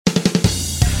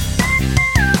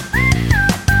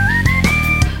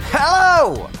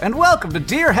Hello, and welcome to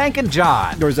Dear Hank and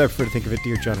John. Or as I prefer to think of it,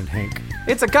 Dear John and Hank.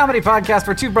 It's a comedy podcast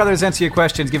where two brothers answer your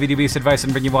questions, give you dubious advice,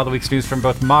 and bring you all the week's news from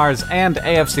both Mars and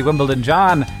AFC Wimbledon.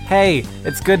 John, hey,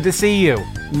 it's good to see you.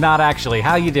 Not actually.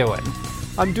 How you doing?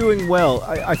 I'm doing well.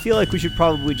 I feel like we should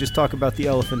probably just talk about the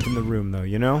elephant in the room, though,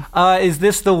 you know? Is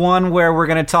this the one where we're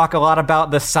going to talk a lot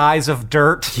about the size of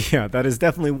dirt? Yeah, that is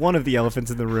definitely one of the elephants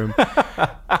in the room.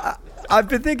 I've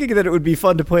been thinking that it would be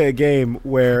fun to play a game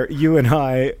where you and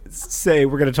I say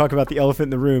we're going to talk about the elephant in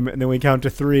the room, and then we count to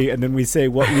 3, and then we say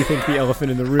what we think the elephant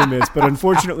in the room is. But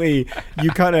unfortunately,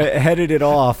 you kind of headed it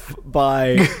off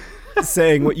by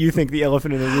saying what you think the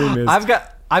elephant in the room is. I've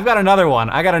got another one.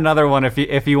 I got another one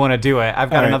if you want to do it. I've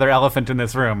got another elephant in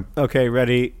this room. Okay,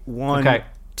 ready? 1,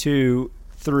 2,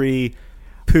 3.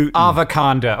 Putin.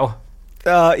 Avocado.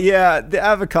 Yeah, the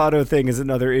avocado thing is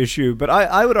another issue, but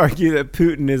I would argue that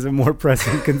Putin is a more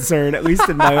pressing concern, at least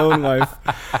in my own life.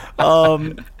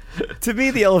 To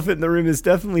me, the elephant in the room is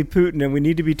definitely Putin, and we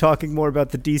need to be talking more about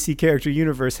the DC character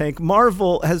universe, Hank.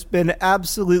 Marvel has been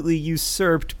absolutely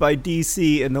usurped by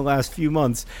DC in the last few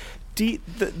months. The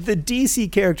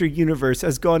DC character universe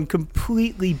has gone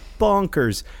completely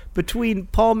bonkers. Between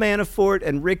Paul Manafort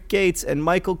and Rick Gates and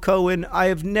Michael Cohen, I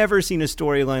have never seen a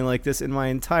storyline like this in my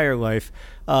entire life.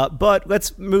 But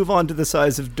let's move on to the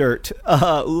size of dirt.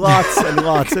 Lots and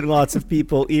lots and lots of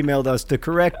people emailed us to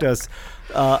correct us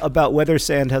about whether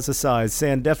sand has a size.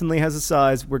 Sand definitely has a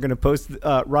size. We're going to post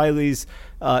Riley's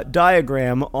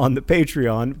diagram on the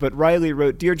Patreon. But Riley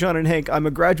wrote, "Dear John and Hank, I'm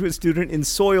a graduate student in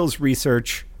soils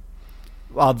research."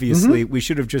 Obviously, we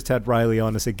should have just had Riley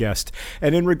on as a guest.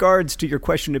 And in regards to your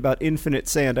question about infinite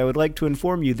sand, I would like to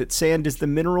inform you that sand is the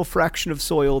mineral fraction of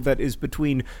soil that is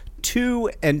between 2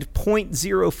 and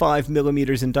 0.05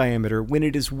 millimeters in diameter. When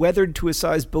it is weathered to a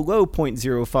size below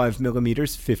 0.05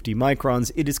 millimeters, 50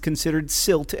 microns, it is considered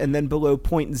silt, and then below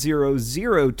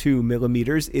 0.002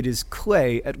 millimeters, it is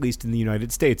clay, at least in the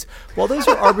United States. While those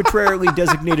are arbitrarily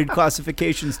designated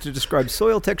classifications to describe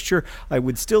soil texture, I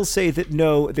would still say that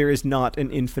no, there is not an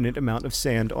infinite amount of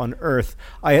sand on Earth.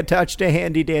 I attached a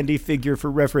handy-dandy figure for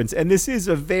reference, and this is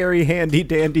a very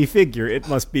handy-dandy figure, it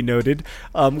must be noted.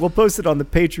 We'll post it on the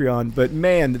Patreon. But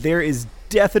man, there is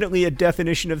definitely a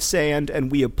definition of sand,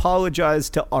 and we apologize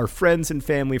to our friends and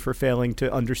family for failing to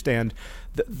understand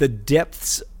the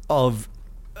depths of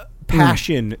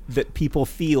passion that people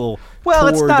feel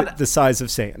toward the size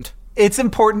of sand. It's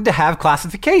important to have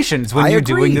classifications when you're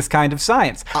doing this kind of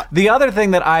science. The other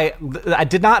thing that I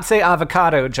did not say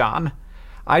avocado, John.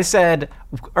 I said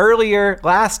earlier,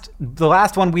 the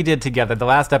last one we did together, the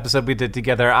last episode we did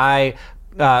together, I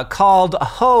called a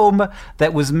home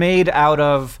that was made out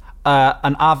of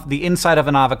the inside of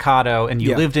an avocado, and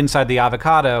you lived inside the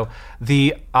avocado,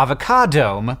 the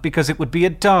avocadome, because it would be a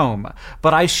dome.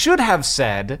 But I should have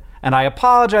said, and I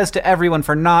apologize to everyone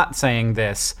for not saying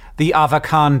this, the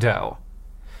avocado.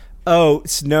 Oh,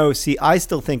 no, see, I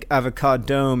still think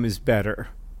avocadome is better.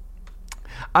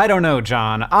 I don't know,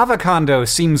 John. Avocado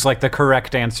seems like the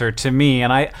correct answer to me,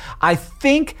 and I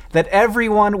think that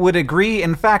everyone would agree.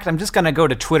 In fact, I'm just going to go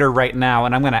to Twitter right now,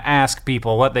 and I'm going to ask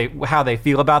people how they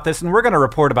feel about this, and we're going to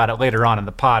report about it later on in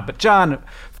the pod. But, John,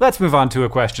 let's move on to a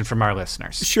question from our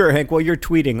listeners. Sure, Hank. While you're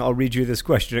tweeting, I'll read you this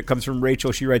question. It comes from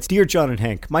Rachel. She writes, "Dear John and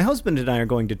Hank, my husband and I are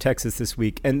going to Texas this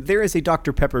week, and there is a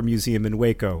Dr. Pepper museum in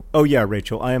Waco." Oh, yeah,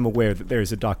 Rachel, I am aware that there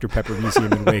is a Dr. Pepper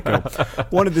museum in Waco.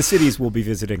 One of the cities we'll be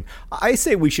visiting. I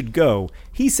say we should go.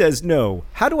 He says no.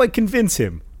 How do I convince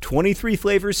him? 23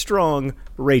 flavors strong.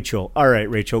 Rachel. All right,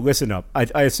 Rachel, listen up.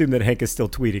 I assume that Hank is still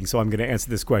tweeting, so I'm going to answer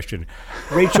this question.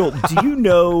 Rachel, do you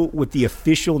know what the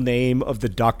official name of the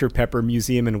Dr. Pepper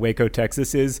Museum in Waco,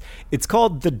 Texas is? It's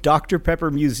called the Dr.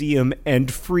 Pepper Museum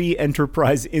and Free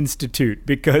Enterprise Institute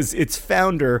because its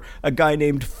founder, a guy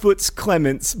named Foots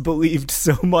Clements, believed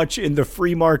so much in the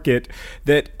free market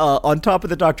that on top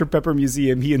of the Dr. Pepper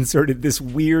Museum, he inserted this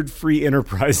weird Free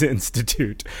Enterprise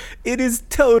Institute. It is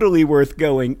totally worth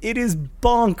going. It is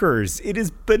bonkers. It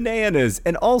is bananas.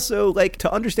 And also, like,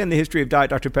 to understand the history of Diet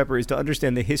Dr. Pepper is to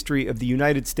understand the history of the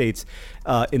United States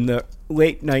in the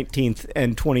late 19th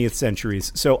and 20th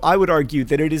centuries. So I would argue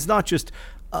that it is not just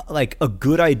like a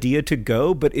good idea to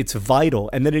go, but it's vital,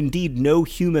 and that indeed no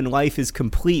human life is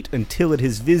complete until it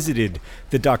has visited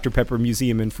the Dr. Pepper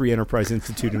Museum and Free Enterprise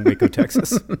Institute in Waco,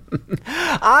 Texas.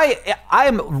 I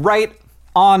am right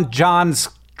on John's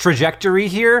trajectory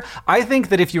here. I think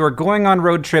that if you are going on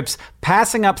road trips,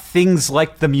 passing up things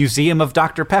like the Museum of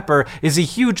Dr. Pepper is a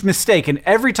huge mistake. And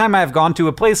every time I've gone to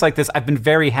a place like this, I've been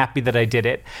very happy that I did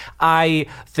it. I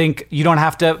think you don't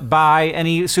have to buy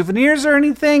any souvenirs or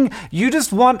anything. You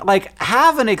just want, like,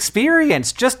 have an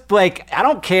experience. Just, like, I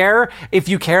don't care if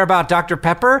you care about Dr.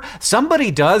 Pepper. Somebody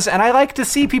does. And I like to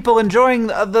see people enjoying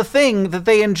the thing that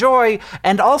they enjoy,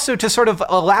 and also to sort of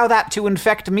allow that to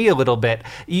infect me a little bit.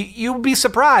 You'll be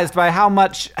surprised by how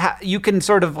much you can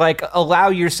sort of like allow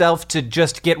yourself to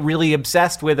just get really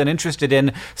obsessed with and interested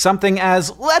in something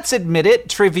as, let's admit it,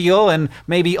 trivial and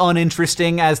maybe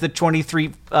uninteresting as the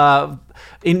 23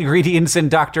 ingredients in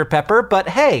Dr. Pepper. But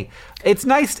hey, it's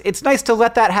nice to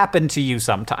let that happen to you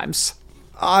sometimes.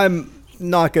 I'm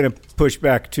not going to push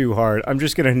back too hard. I'm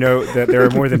just going to note that there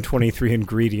are more than 23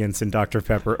 ingredients in Dr.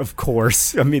 Pepper, of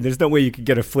course. I mean, there's no way you could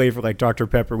get a flavor like Dr.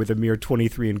 Pepper with a mere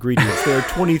 23 ingredients. There are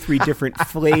 23 different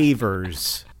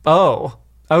flavors. Oh,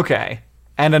 okay.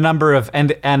 And a number of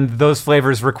and those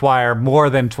flavors require more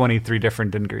than 23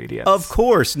 different ingredients. Of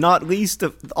course, not least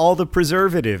of all the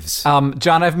preservatives.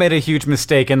 John, I've made a huge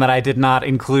mistake in that I did not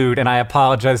include, and I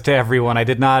apologize to everyone.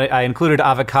 I included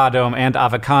avocado and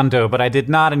avocado, but I did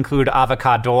not include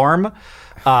avocadorm.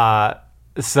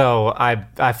 So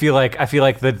I feel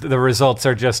like the results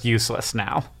are just useless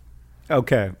now.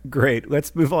 Okay, great.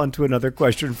 Let's move on to another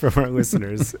question from our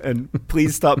listeners, and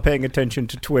please stop paying attention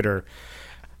to Twitter.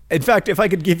 In fact, if I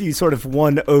could give you sort of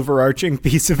one overarching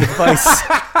piece of advice.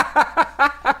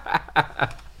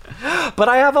 But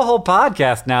I have a whole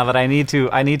podcast now that I need to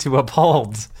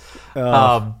uphold.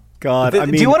 God, I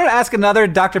mean, do you want to ask another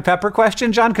Dr. Pepper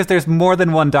question, John? Because there's more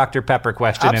than one Dr. Pepper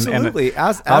question. Absolutely.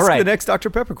 Ask the next Dr.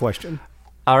 Pepper question.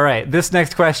 All right. This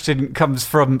next question comes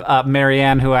from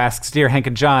Marianne, who asks, Dear Hank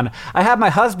and John, I had my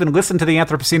husband listen to the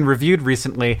Anthropocene Reviewed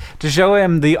recently to show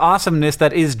him the awesomeness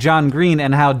that is John Green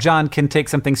and how John can take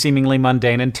something seemingly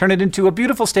mundane and turn it into a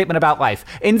beautiful statement about life.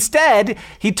 Instead,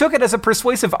 he took it as a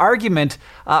persuasive argument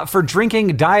for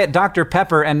drinking Diet Dr.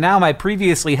 Pepper, and now my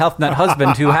previously health nut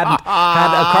husband, who hadn't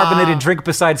had a carbonated drink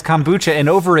besides kombucha in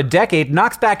over a decade,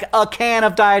 knocks back a can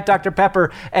of Diet Dr.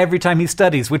 Pepper every time he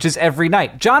studies, which is every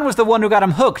night. John was the one who got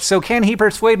him hooked, so can he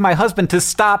persuade my husband to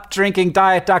stop drinking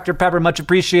Diet Dr. Pepper? Much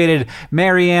appreciated,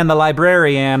 Marianne the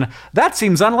librarian. That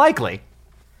seems unlikely.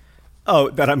 Oh,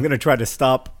 that I'm going to try to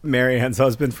stop Marianne's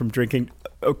husband from drinking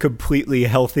a completely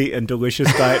healthy and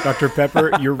delicious Diet Dr.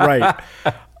 Pepper? You're right.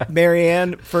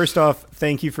 Marianne, first off,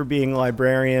 thank you for being a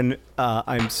librarian.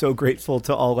 I'm so grateful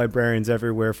to all librarians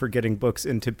everywhere for getting books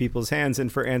into people's hands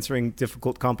and for answering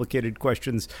difficult, complicated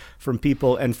questions from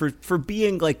people, and for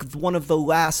being like one of the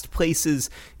last places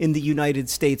in the United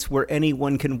States where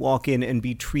anyone can walk in and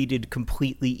be treated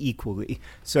completely equally.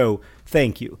 So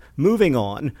thank you. Moving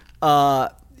on.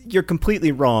 You're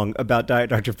completely wrong about Diet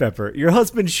Dr. Pepper. Your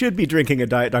husband should be drinking a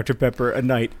Diet Dr. Pepper a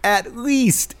night. At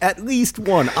least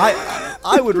one.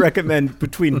 I would recommend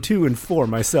between 2 and 4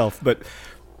 myself. But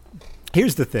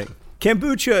here's the thing.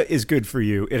 Kombucha is good for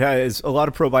you. It has a lot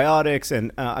of probiotics,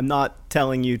 and I'm not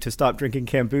telling you to stop drinking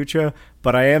kombucha,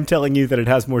 but I am telling you that it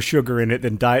has more sugar in it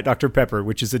than Diet Dr. Pepper,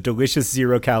 which is a delicious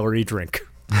 0-calorie drink.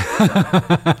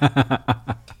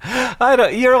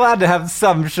 You're allowed to have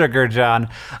some sugar, John.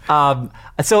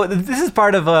 So this is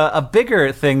part of a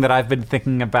bigger thing that I've been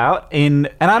thinking about. And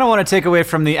I don't want to take away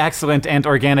from the excellent and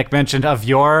organic mention of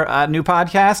your new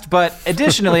podcast, but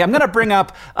additionally, I'm going to bring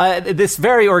up this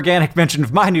very organic mention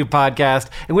of my new podcast,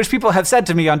 in which people have said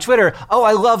to me on Twitter, "Oh,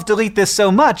 I love Delete This so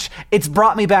much. It's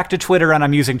brought me back to Twitter, and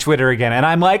I'm using Twitter again." And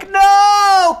I'm like,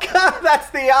 no, God, that's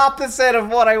the opposite of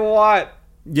what I want.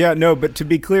 Yeah, no, but to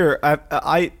be clear,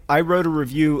 I wrote a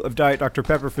review of Diet Dr.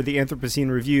 Pepper for the Anthropocene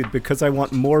Reviewed because I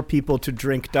want more people to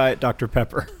drink Diet Dr.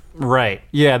 Pepper. Right.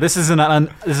 Yeah, this is not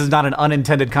an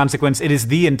unintended consequence. It is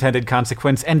the intended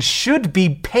consequence and should be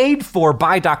paid for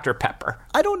by Dr. Pepper.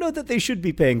 I don't know that they should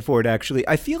be paying for it, actually.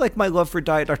 I feel like my love for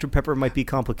Diet Dr. Pepper might be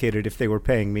complicated if they were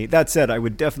paying me. That said, I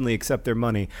would definitely accept their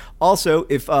money. Also,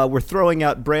 if we're throwing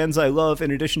out brands I love,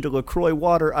 in addition to LaCroix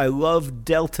water, I love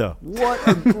Delta. What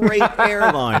a great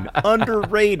airline.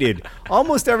 Underrated.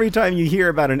 Almost every time you hear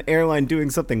about an airline doing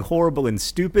something horrible and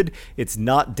stupid, it's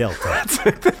not Delta.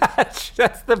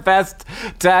 That's the best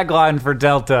tagline for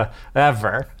Delta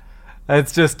ever.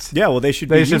 It's just, yeah, well, they should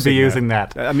be using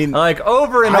that. I mean, like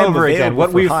over and over again,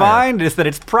 what we find is that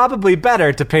it's probably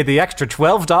better to pay the extra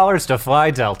 $12 to fly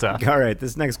Delta. All right,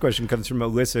 this next question comes from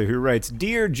Alyssa, who writes,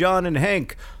 Dear John and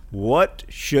Hank, what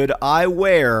should I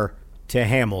wear to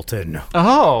Hamilton?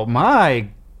 Oh, my.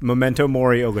 Memento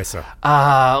mori, Alyssa.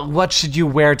 What should you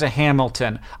wear to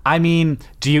Hamilton? I mean,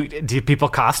 do people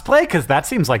cosplay? Because that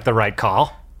seems like the right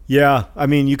call. Yeah, I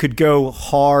mean, you could go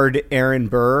hard Aaron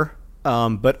Burr,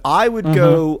 but I would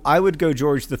go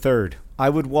George III. I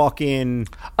would walk in.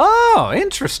 Oh,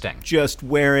 interesting. Just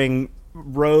wearing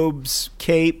robes,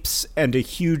 capes, and a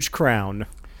huge crown.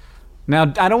 Now,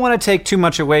 I don't want to take too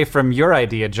much away from your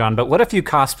idea, John, but what if you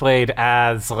cosplayed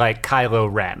as, like,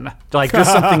 Kylo Ren? Like,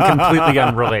 just something completely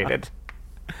unrelated.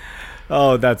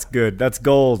 Oh, that's good. That's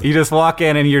gold. You just walk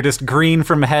in and you're just green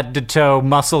from head to toe,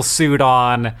 muscle suit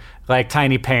on, like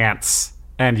tiny pants,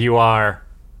 and you are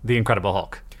the Incredible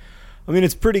Hulk. I mean,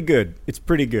 it's pretty good. It's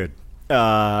pretty good.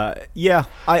 Yeah,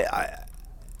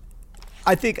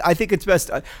 I think it's best.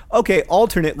 Okay,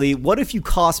 alternately, what if you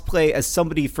cosplay as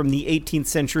somebody from the 18th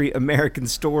century American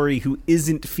story who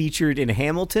isn't featured in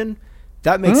Hamilton?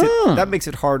 That makes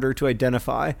it harder to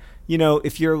identify. You know,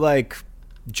 if you're like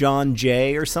John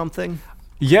Jay or something.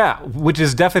 Yeah, which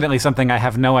is definitely something I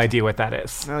have no idea what that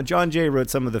is. John Jay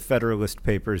wrote some of the Federalist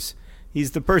Papers.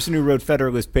 He's the person who wrote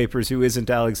Federalist Papers who isn't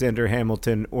Alexander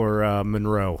Hamilton or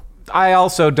Monroe. I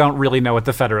also don't really know what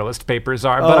the Federalist Papers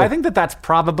are, but I think that's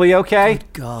probably okay.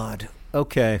 Good God.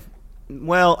 Okay.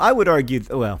 Well, I would argue.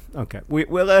 Okay.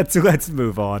 Let's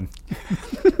move on.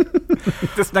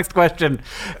 This next question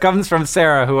comes from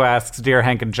Sarah, who asks, "Dear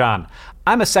Hank and John,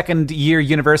 I'm a second-year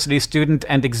university student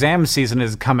and exam season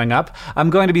is coming up. I'm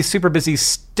going to be super busy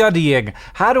studying.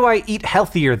 How do I eat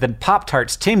healthier than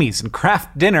Pop-Tarts, Timmy's, and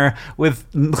Kraft Dinner with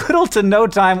little to no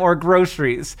time or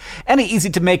groceries? Any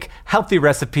easy-to-make healthy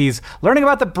recipes? Learning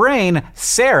about the brain,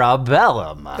 Sarah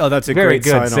Bellum." Oh, that's a very great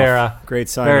good, sign-off. Sarah. Great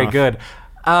sign-off. Very good.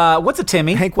 What's a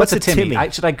Timmy? Hank, what's a Timmy?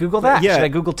 Should I Google that? Yeah. Should I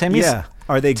Google Timmy's? Yeah.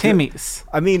 Are they Timmy's?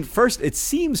 Good? I mean, first, it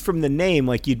seems from the name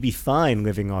like you'd be fine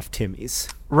living off Timmy's.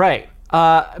 Right.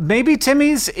 Maybe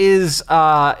Timmy's is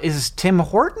Tim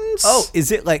Hortons? Oh,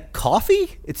 is it like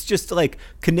coffee? It's just like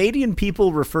Canadian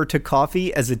people refer to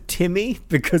coffee as a Timmy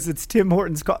because it's Tim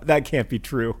Hortons. That can't be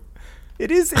true.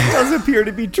 It is. It does appear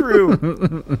to be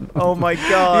true. Oh my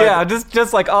God. Yeah,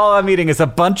 just like all I'm eating is a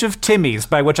bunch of Timmy's,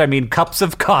 by which I mean cups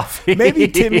of coffee. Maybe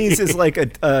Timmy's is like a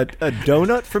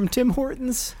donut from Tim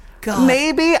Hortons. God.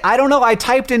 Maybe. I don't know. I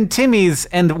typed in Timmy's,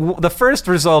 and the first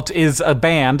result is a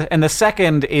band, and the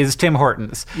second is Tim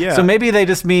Hortons. Yeah. So maybe they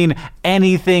just mean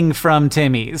anything from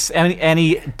Timmy's,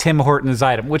 any Tim Hortons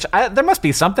item, which there must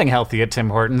be something healthy at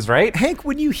Tim Hortons, right? Hank,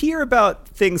 when you hear about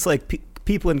things like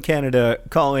people in Canada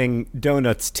calling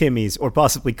donuts Timmy's or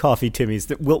possibly coffee Timmy's,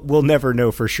 that we'll never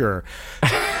know for sure.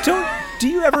 Do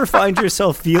you ever find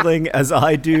yourself feeling, as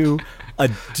I do, a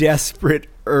desperate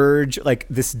urge, like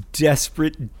this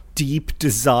desperate deep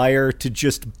desire to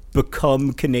just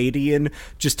become Canadian,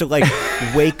 just to like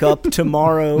wake up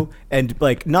tomorrow and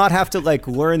like not have to like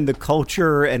learn the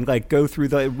culture and like go through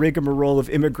the rigmarole of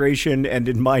immigration, and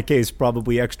in my case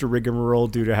probably extra rigmarole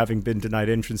due to having been denied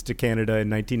entrance to Canada in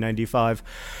 1995.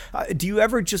 Do you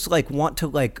ever just like want to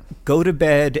like go to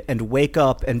bed and wake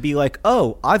up and be like,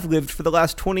 oh, I've lived for the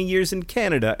last 20 years in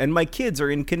Canada and my kids are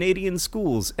in Canadian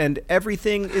schools and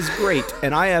everything is great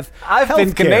and I've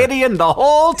been Canadian the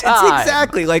whole time. It's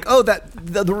exactly like, oh, that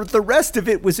the rest of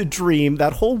it was a dream.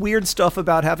 That whole weird stuff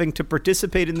about having to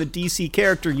participate in the DC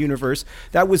character universe,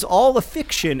 that was all a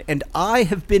fiction, and I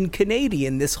have been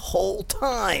Canadian this whole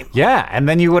time. Yeah, and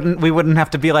then we wouldn't have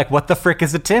to be like, what the frick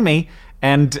is a Timmy?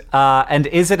 And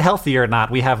is it healthy or not?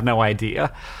 We have no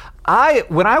idea.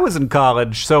 When I was in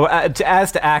college, so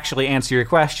to actually answer your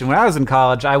question, when I was in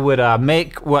college, I would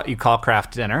make what you call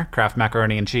Kraft Dinner, Kraft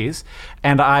macaroni and cheese,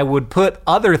 and I would put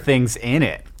other things in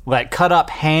it, like cut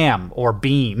up ham or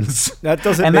beans. That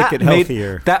doesn't make it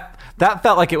healthier. That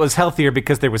felt like it was healthier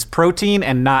because there was protein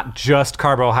and not just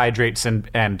carbohydrates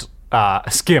and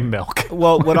skim milk.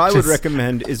 Well, what I would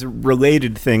recommend is a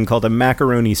related thing called a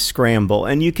macaroni scramble.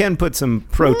 And you can put some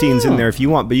proteins in there if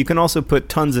you want, but you can also put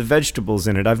tons of vegetables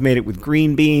in it. I've made it with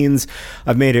green beans.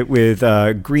 I've made it with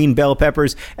green bell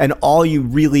peppers. And all you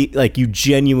really, like, you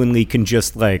genuinely can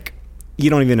just, like,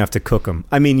 you don't even have to cook them.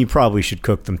 I mean, you probably should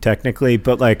cook them technically,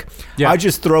 but, like, I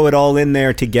just throw it all in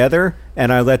there together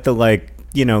and I let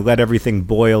let everything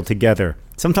boil together.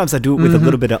 Sometimes I do it with a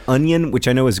little bit of onion, which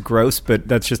I know is gross, but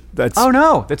that's... Oh,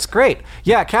 no, that's great.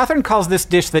 Yeah, Catherine calls this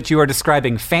dish that you are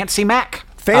describing Fancy Mac.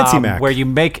 Fancy Mac. Where you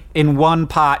make, in one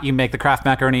pot, you make the Kraft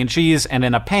macaroni and cheese, and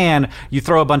in a pan, you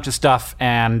throw a bunch of stuff,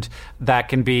 and that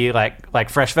can be like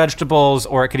fresh vegetables,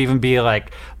 or it could even be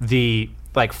like the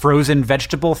frozen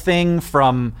vegetable thing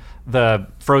from the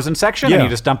frozen section, and you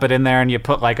just dump it in there and you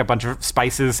put like a bunch of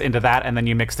spices into that, and then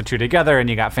you mix the two together and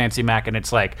you got Fancy Mac, and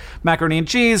it's like macaroni and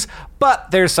cheese, but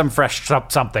there's some fresh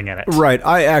something in it. Right.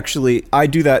 I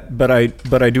do that, but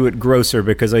I do it grosser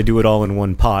because I do it all in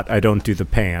one pot. I don't do the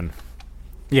pan.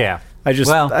 Yeah. I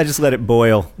just let it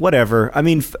boil. Whatever. I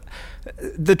mean,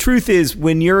 the truth is,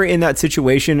 when you're in that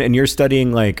situation and you're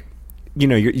studying, like,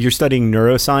 you're studying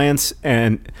neuroscience,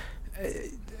 and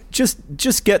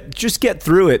just get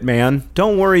through it, man.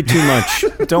 Don't worry too much.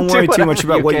 Don't worry too much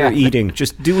about what you're eating.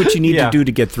 Just do what you need to do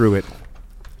to get through it.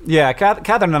 Yeah,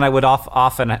 Catherine and I would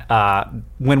often,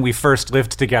 when we first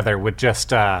lived together, would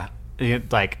just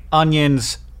like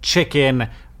onions, chicken,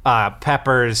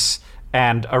 peppers,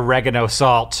 and oregano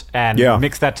salt, and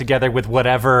mix that together with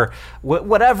whatever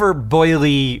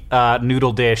boily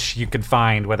noodle dish you could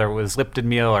find, whether it was Lipton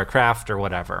meal or Kraft or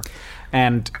whatever.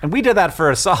 And we did that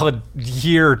for a solid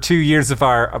year or 2 years of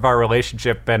our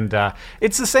relationship, and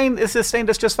it sustained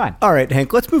us just fine. All right,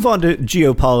 Hank, let's move on to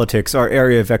geopolitics, our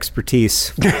area of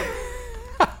expertise.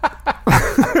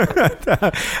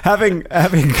 having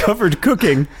covered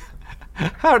cooking.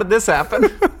 How did this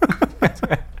happen?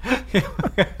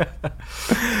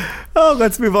 Oh,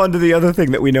 let's move on to the other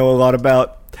thing that we know a lot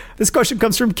about. This question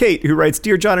comes from Kate, who writes,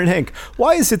 Dear John and Hank,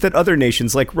 why is it that other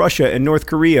nations like Russia and North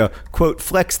Korea, quote,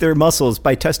 flex their muscles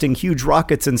by testing huge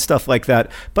rockets and stuff like that,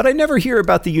 but I never hear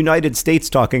about the United States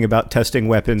talking about testing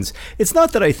weapons? It's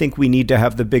not that I think we need to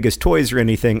have the biggest toys or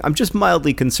anything. I'm just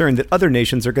mildly concerned that other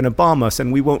nations are going to bomb us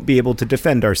and we won't be able to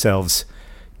defend ourselves.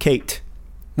 Kate.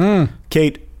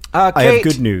 Kate, I have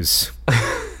good news.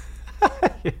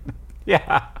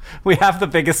 Yeah, we have the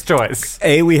biggest toys.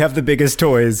 A, we have the biggest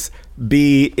toys.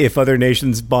 B, if other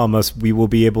nations bomb us, we will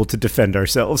be able to defend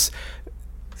ourselves.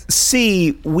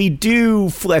 C, we do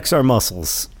flex our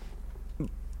muscles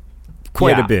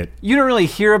quite a bit. You don't really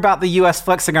hear about the U.S.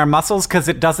 flexing our muscles because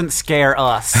it doesn't scare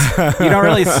us. You don't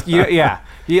really,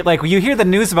 you hear the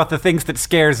news about the things that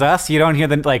scares us. You don't hear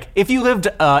them, like, if you lived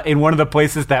in one of the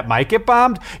places that might get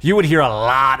bombed, you would hear a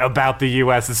lot about the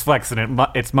U.S. is flexing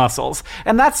its muscles.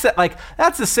 And that's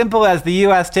as simple as the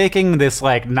U.S. taking this,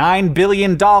 like, $9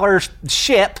 billion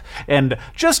ship and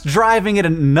just driving it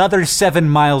another 7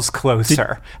 miles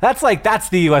closer. That's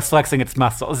the U.S. flexing its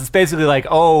muscles. It's basically like,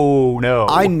 oh, no.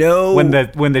 I know.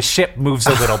 When the ship moves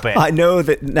a little bit. I know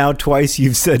that now twice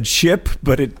you've said ship,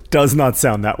 but it does not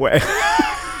sound that way.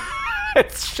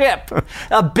 It's ship.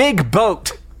 A big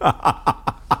boat.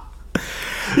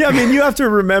 Yeah, I mean, you have to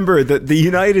remember that the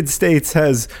United States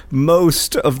has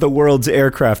most of the world's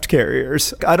aircraft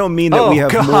carriers. I don't mean that we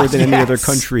have more than any other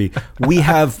country. We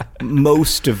have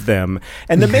most of them.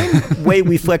 And the main way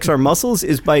we flex our muscles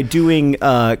is by doing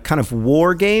kind of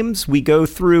war games. We go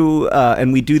through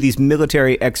and we do these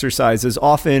military exercises,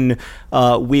 often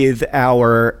with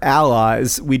our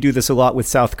allies. We do this a lot with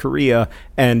South Korea,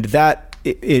 and that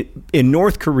in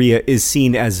North Korea is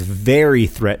seen as very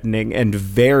threatening and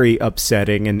very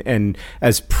upsetting, and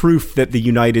as proof that the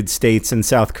United States and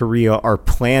South Korea are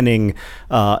planning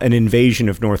an invasion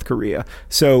of North Korea.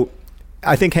 So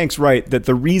I think Hank's right that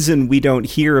the reason we don't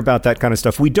hear about that kind of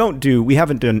stuff, we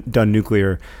haven't done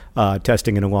nuclear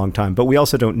testing in a long time, but we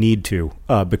also don't need to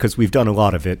because we've done a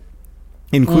lot of it.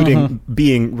 Including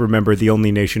being, remember, the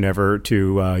only nation ever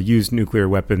to use nuclear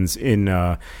weapons in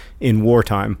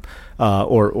wartime,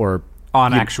 or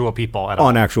on actual people.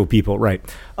 On actual people, right?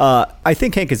 I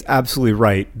think Hank is absolutely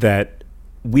right that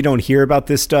we don't hear about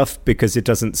this stuff because it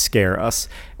doesn't scare us.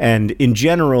 And in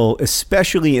general,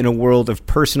 especially in a world of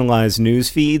personalized news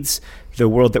feeds, the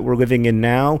world that we're living in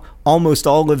now, almost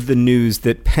all of the news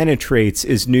that penetrates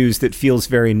is news that feels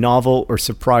very novel or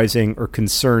surprising or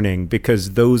concerning,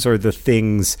 because those are the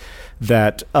things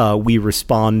that we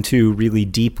respond to really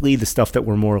deeply, the stuff that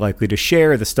we're more likely to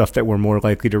share, the stuff that we're more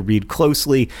likely to read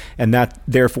closely, and that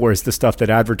therefore is the stuff that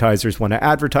advertisers want to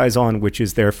advertise on, which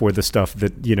is therefore the stuff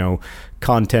that,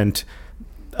 content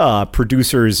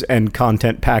producers and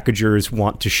content packagers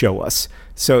want to show us.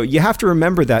 So you have to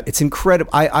remember that. It's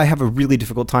incredible. I have a really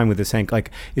difficult time with this, Hank.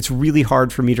 Like, it's really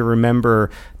hard for me to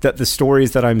remember that the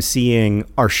stories that I'm seeing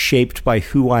are shaped by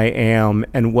who I am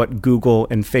and what Google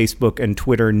and Facebook and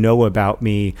Twitter know about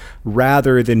me,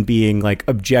 rather than being like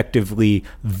objectively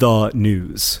the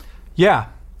news. Yeah.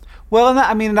 Well,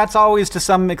 and that's always to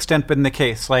some extent been the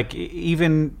case. Like,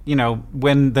 even,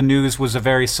 when the news was a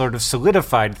very sort of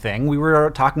solidified thing, we were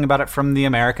talking about it from the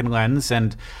American lens.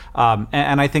 And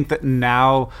I think that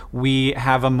now we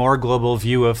have a more global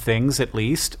view of things, at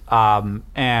least.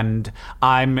 And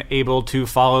I'm able to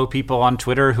follow people on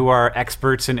Twitter who are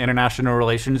experts in international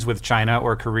relations with China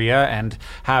or Korea and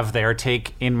have their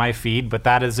take in my feed. But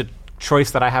that is a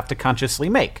choice that I have to consciously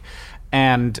make.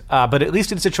 And but at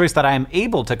least it's a choice that I am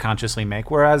able to consciously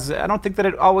make, whereas I don't think that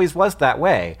it always was that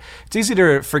way. It's easy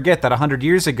to forget that 100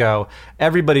 years ago,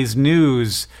 everybody's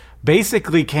news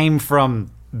basically came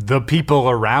from the people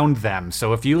around them.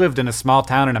 So if you lived in a small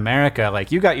town in America,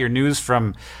 like, you got your news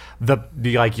from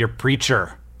your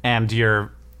preacher and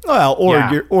your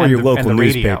your local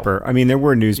newspaper. I mean, there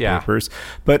were newspapers,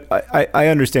 but I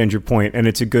understand your point, and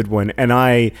it's a good one.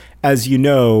 And as you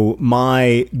know,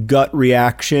 my gut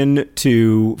reaction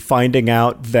to finding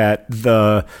out that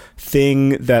the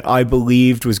thing that I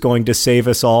believed was going to save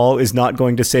us all is not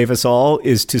going to save us all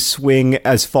is to swing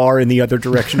as far in the other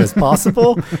direction as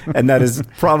possible. And that is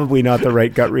probably not the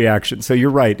right gut reaction. So you're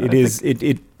right.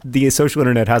 The social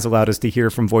internet has allowed us to hear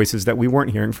from voices that we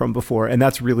weren't hearing from before, and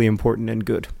that's really important and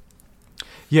good.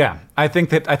 Yeah, I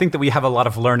think that we have a lot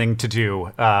of learning to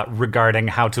do regarding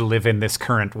how to live in this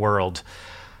current world.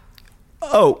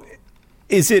 Oh,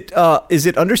 is it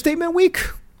Understatement Week?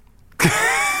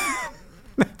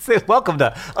 Welcome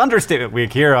to Understatement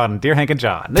Week here on Dear Hank and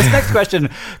John. This next question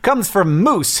comes from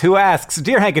Moose, who asks,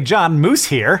 "Dear Hank and John, Moose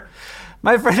here.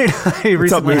 My friend and I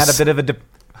recently had a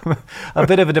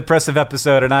bit of a depressive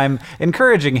episode, and I'm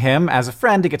encouraging him as a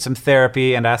friend to get some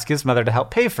therapy and ask his mother to help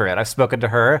pay for it. I've spoken to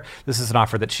her. This is an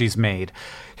offer that she's made.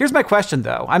 Here's my question,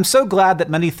 though. I'm so glad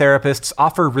that many therapists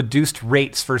offer reduced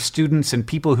rates for students and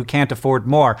people who can't afford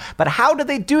more. But how do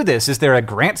they do this? Is there a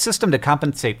grant system to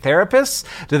compensate therapists?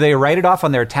 Do they write it off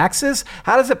on their taxes?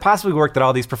 How does it possibly work that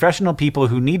all these professional people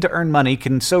who need to earn money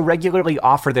can so regularly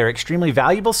offer their extremely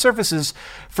valuable services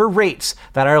for rates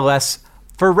that are less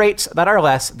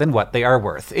than what they are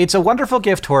worth? It's a wonderful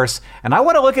gift horse, and I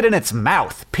want to look it in its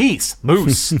mouth. Peace,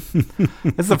 Moose."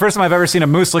 This is the first time I've ever seen a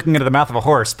moose looking into the mouth of a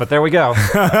horse, but there we go.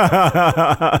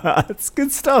 That's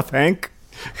good stuff, Hank.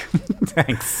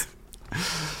 Thanks.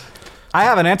 I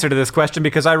have an answer to this question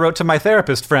because I wrote to my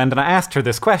therapist friend and I asked her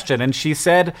this question, and she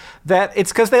said that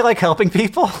it's because they like helping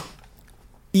people.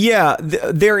 Yeah,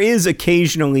 there is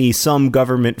occasionally some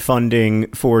government funding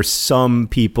for some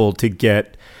people to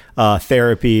get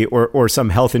therapy or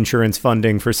some health insurance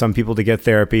funding for some people to get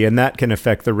therapy, and that can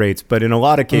affect the rates. But in a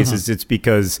lot of cases, it's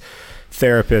because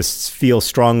therapists feel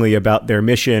strongly about their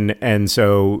mission, and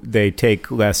so they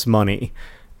take less money.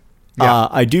 Yeah.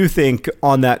 I do think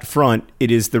on that front,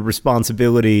 it is the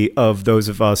responsibility of those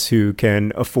of us who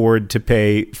can afford to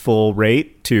pay full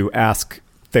rate to ask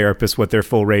therapists what their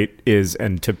full rate is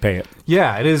and to pay it.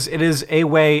 Yeah, it is a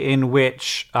way in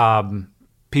which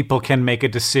people can make a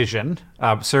decision.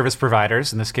 Service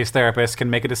providers, in this case therapists, can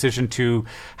make a decision to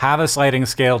have a sliding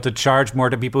scale to charge more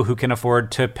to people who can afford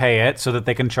to pay it so that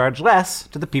they can charge less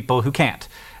to the people who can't.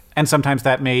 And sometimes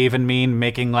that may even mean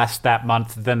making less that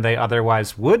month than they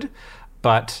otherwise would.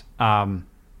 But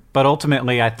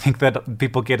ultimately, I think that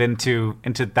people get into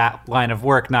that line of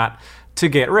work not to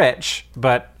get rich,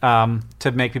 but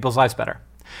to make people's lives better.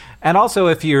 And also,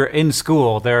 if you're in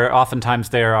school, there are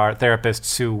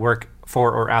therapists who work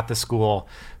for or at the school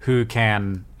who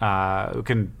can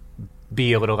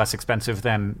be a little less expensive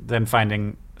than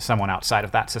finding someone outside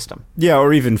of that system. Yeah,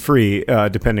 or even free,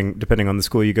 depending on the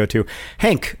school you go to.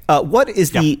 Hank, what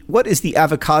is the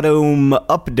Avocadome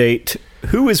update?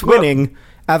 Who is winning,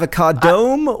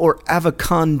 Avocadome or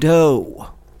Avocondo?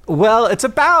 Well, it's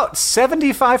about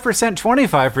 75%,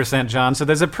 25%, John, so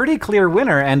there's a pretty clear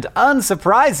winner, and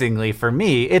unsurprisingly for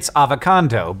me, it's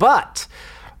Avocondo. But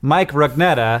Mike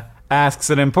Rugnetta asks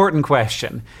an important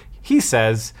question. He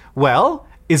says, well,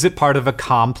 is it part of a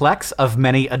complex of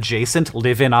many adjacent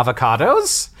live-in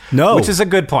avocados? No. Which is a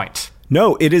good point.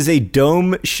 No, it is a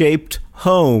dome-shaped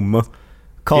home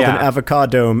called an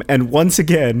avocadome. And once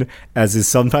again, as is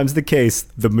sometimes the case,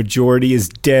 the majority is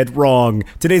dead wrong.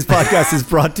 Today's podcast is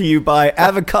brought to you by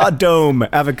Avocadome.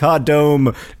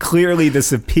 Avocadome, clearly the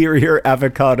superior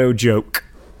avocado joke.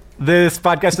 This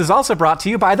podcast is also brought to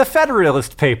you by the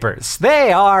Federalist Papers.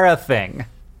 They are a thing.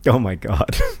 Oh my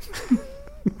God.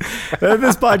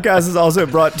 This podcast is also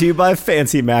brought to you by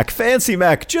Fancy Mac. Fancy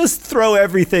Mac, just throw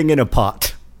everything in a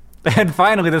pot. And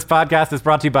finally, this podcast is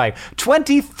brought to you by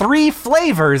 23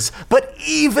 flavors, but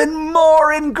even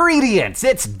more ingredients.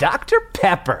 It's Dr.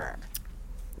 Pepper.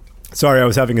 Sorry, I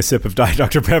was having a sip of Diet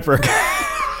Dr. Pepper.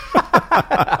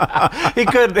 He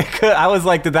could. I was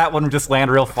like, did that one just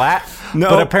land real flat? No.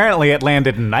 But apparently it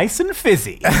landed nice and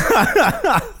fizzy.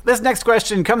 This next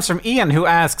question comes from Ian, who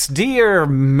asks, Dear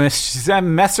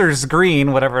Messrs.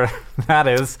 Green, whatever that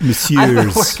is.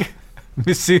 Messieurs.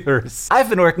 I've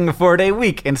been working a 4-day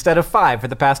week instead of 5 for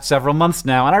the past several months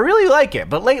now, and I really like it.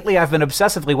 But lately I've been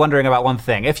obsessively wondering about one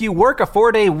thing. If you work a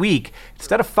 4-day week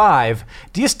instead of 5,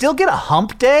 do you still get a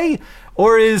hump day?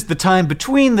 Or is the time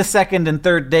between the second and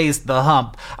third days the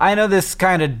hump? I know this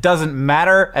kind of doesn't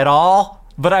matter at all,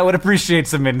 but I would appreciate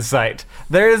some insight.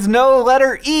 There is no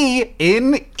letter E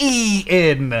in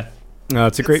Ian. Oh,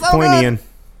 it's a great point, Ian.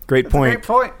 Great point. Great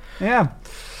point. Yeah.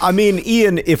 I mean,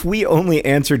 Ian, if we only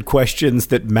answered questions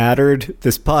that mattered,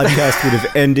 this podcast would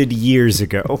have ended years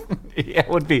ago. Yeah,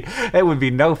 it would be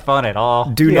no fun at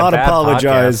all. Do not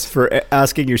apologize for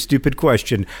asking your stupid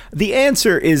question. The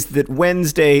answer is that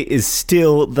Wednesday is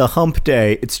still the hump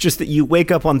day. It's just that you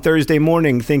wake up on Thursday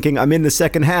morning thinking, I'm in the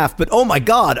second half, but oh my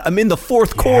God, I'm in the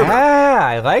fourth quarter. Yeah,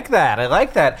 I like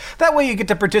that. That way you get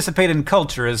to participate in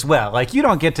culture as well. Like, you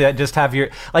don't get to just have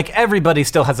everybody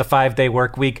still has a 5-day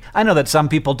work week. I know that some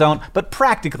people don't, but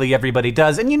practically everybody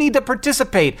does, and you need to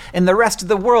participate in the rest of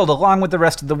the world along with the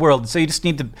rest of the world. So you just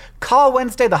need to call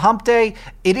Wednesday the hump day.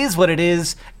 It is what it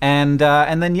is, and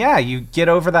then you get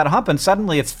over that hump, and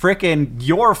suddenly it's frickin'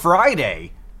 your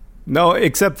Friday. No,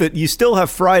 except that you still have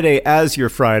Friday as your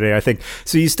Friday, I think.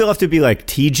 So you still have to be like,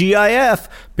 TGIF,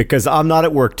 because I'm not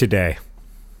at work today.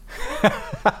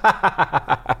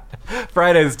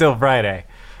 Friday is still Friday.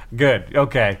 Good.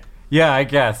 Okay. Yeah, I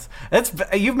guess.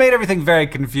 You've made everything very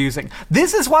confusing.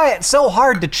 This is why it's so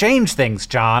hard to change things,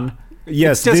 John.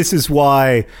 Yes, this is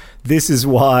why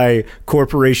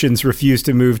corporations refuse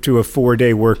to move to a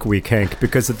 4-day work week, Hank,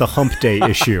 because of the hump day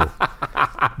issue.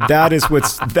 That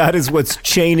is what's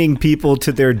chaining people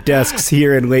to their desks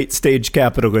here in late stage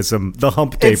capitalism, the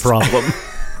hump day problem.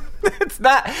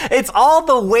 It's all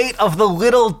the weight of the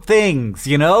little things,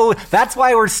 you know? That's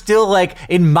why we're still like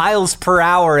in miles per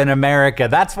hour in America.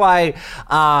 That's why,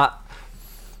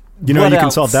 you can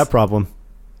solve that problem.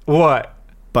 What?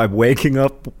 By waking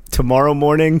up tomorrow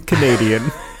morning Canadian.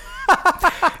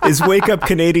 Is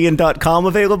wakeupcanadian.com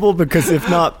available? Because if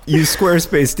not, use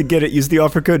Squarespace to get it. Use the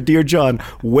offer code Dear John.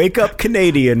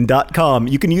 Wakeupcanadian.com.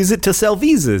 You can use it to sell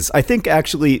visas. I think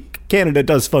actually Canada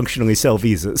does functionally sell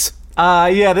visas.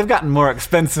 Yeah, they've gotten more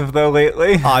expensive though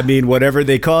lately. I mean, whatever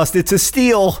they cost, it's a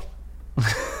steal.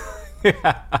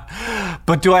 Yeah.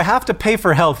 But do I have to pay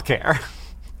for healthcare?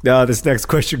 This next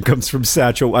question comes from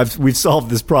Satchel. We've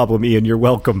solved this problem, Ian. You're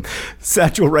welcome.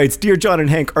 Satchel writes, Dear John and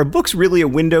Hank, are books really a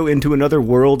window into another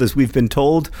world as we've been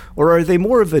told? Or are they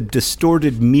more of a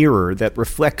distorted mirror that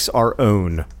reflects our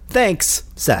own? Thanks,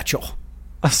 Satchel.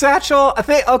 Satchel, I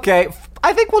think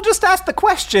we'll just ask the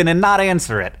question and not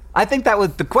answer it. I think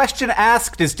that the question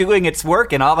asked is doing its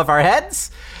work in all of our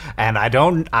heads. And I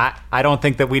don't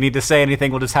think that we need to say anything.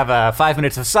 We'll just have 5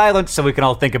 minutes of silence so we can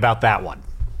all think about that one.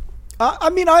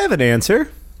 I mean, I have an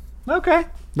answer. Okay.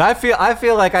 I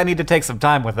feel like I need to take some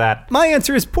time with that. My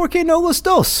answer is porque no los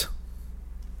dos.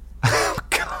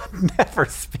 God, never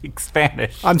speak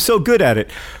Spanish. I'm so good at it.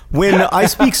 When I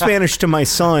speak Spanish to my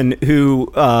son,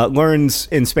 who learns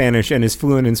in Spanish and is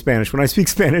fluent in Spanish, when I speak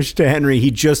Spanish to Henry,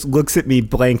 he just looks at me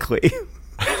blankly.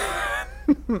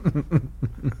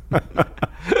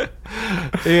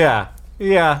 Yeah.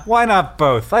 Why not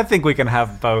both? I think we can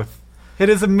have both. It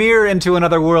is a mirror into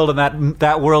another world, and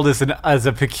that world is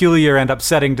a peculiar and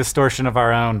upsetting distortion of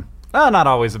our own. Well, not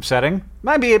always upsetting.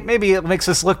 Maybe it makes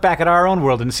us look back at our own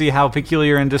world and see how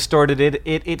peculiar and distorted it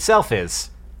itself is.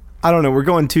 I don't know. We're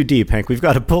going too deep, Hank. We've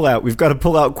got to pull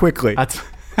out quickly. That's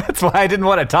why I didn't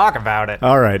want to talk about it.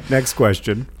 All right, next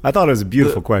question. I thought it was a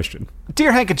beautiful question.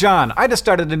 Dear Hank and John, I just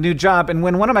started a new job, and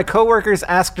when one of my coworkers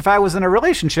asked if I was in a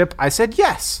relationship, I said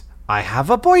yes. I have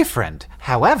a boyfriend.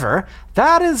 However,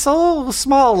 that is a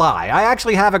small lie. I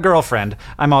actually have a girlfriend.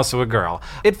 I'm also a girl.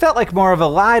 It felt like more of a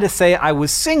lie to say I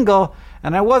was single,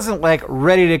 and I wasn't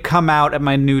ready to come out at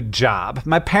my new job.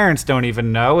 My parents don't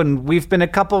even know, and we've been a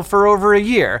couple for over a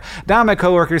year. Now my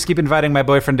coworkers keep inviting my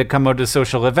boyfriend to come out to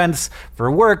social events for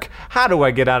work. How do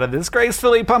I get out of this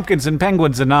gracefully? Pumpkins and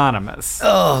Penguins Anonymous.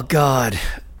 Oh, God.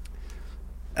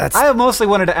 I mostly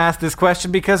wanted to ask this question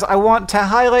because I want to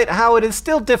highlight how it is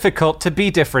still difficult to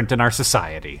be different in our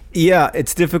society. Yeah,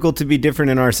 it's difficult to be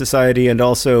different in our society, and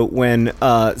also when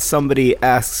somebody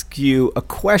asks you a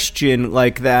question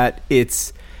like that,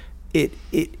 it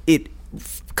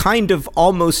kind of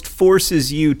almost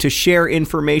forces you to share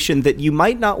information that you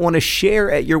might not want to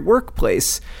share at your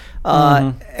workplace.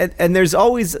 And there's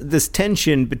always this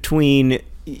tension between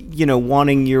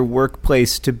wanting your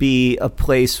workplace to be a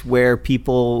place where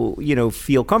people,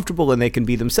 feel comfortable and they can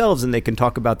be themselves and they can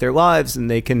talk about their lives and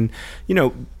they can,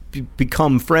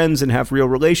 become friends and have real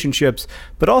relationships,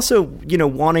 but also,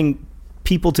 wanting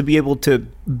people to be able to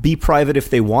be private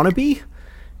if they want to be.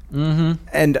 Mm-hmm.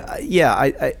 And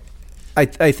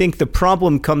I think the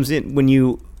problem comes in when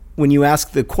you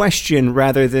ask the question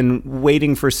rather than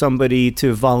waiting for somebody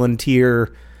to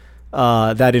volunteer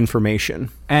that information.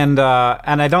 And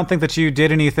I don't think that you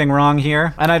did anything wrong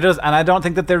here. And I don't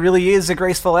think that there really is a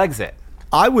graceful exit.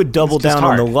 I would double down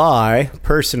on the lie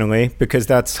personally, because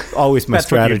that's always my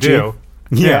strategy. What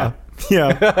you do. Yeah.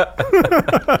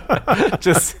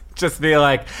 just Just be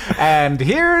like, and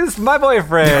here's my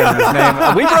boyfriend's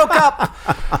name. We broke up.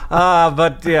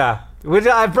 But yeah.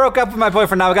 I broke up with my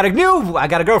boyfriend. Now I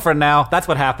got a girlfriend now. That's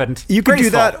what happened. You could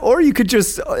do that, or you could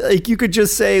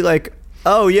just say like,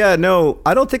 oh yeah, no,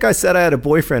 I don't think I said I had a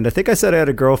boyfriend. I think I said I had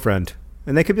a girlfriend.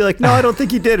 And they could be like, no, I don't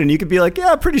think you did. And you could be like,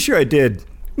 yeah, I'm pretty sure I did.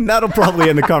 And that'll probably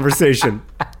end the conversation.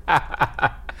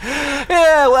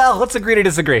 Yeah, well, let's agree to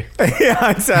disagree.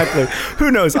 Yeah, exactly. Who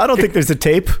knows? I don't think there's a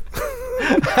tape.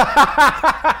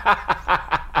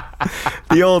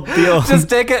 The old. Just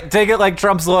take it like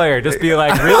Trump's lawyer. Just be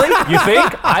like, really? You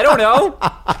think? I don't know.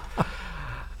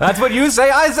 That's what you say.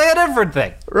 I say a different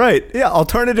thing. Right. Yeah.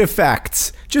 Alternative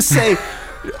facts. Just say,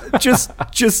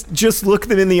 just look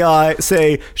them in the eye,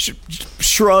 say,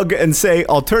 shrug and say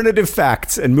alternative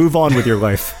facts and move on with your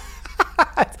life.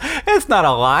 It's not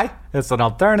a lie. It's an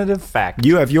alternative fact.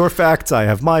 You have your facts. I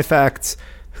have my facts.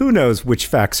 Who knows which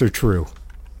facts are true?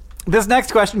 This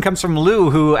next question comes from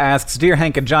Lou, who asks, Dear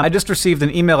Hank and John, I just received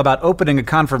an email about opening a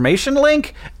confirmation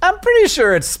link. I'm pretty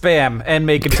sure it's spam and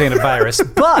may contain a virus,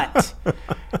 but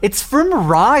it's from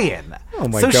Ryan. Oh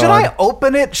my God. God. Should I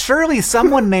open it? Surely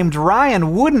someone named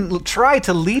Ryan wouldn't try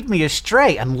to lead me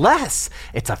astray unless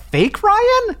it's a fake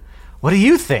Ryan? What do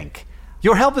you think?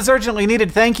 Your help is urgently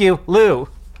needed. Thank you, Lou.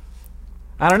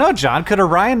 I don't know, John. Could a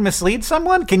Ryan mislead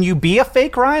someone? Can you be a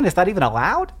fake Ryan? Is that even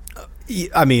allowed?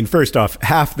 I mean, first off,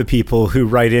 half the people who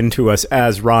write into us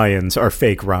as Ryans are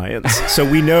fake Ryans. So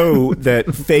we know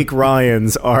that fake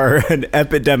Ryans are an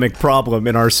epidemic problem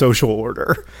in our social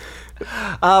order.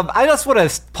 I just want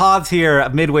to pause here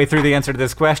midway through the answer to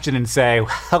this question and say,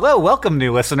 hello, welcome,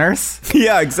 new listeners.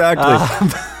 Yeah, exactly.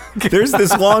 There's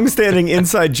this long-standing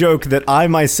inside joke that I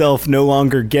myself no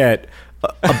longer get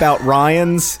about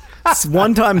Ryans.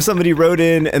 One time somebody wrote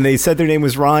in and they said their name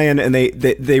was Ryan, and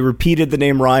they repeated the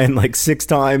name Ryan like 6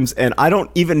 times, and I don't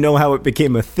even know how it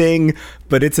became a thing,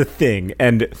 but it's a thing.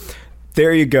 And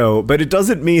there you go. But it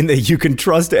doesn't mean that you can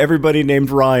trust everybody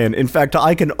named Ryan. In fact,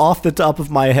 I can off the top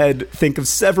of my head think of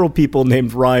several people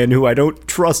named Ryan who I don't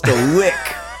trust a lick.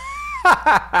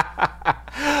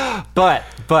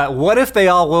 But what if they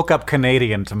all woke up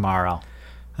Canadian tomorrow?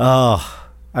 Oh,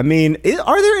 I mean,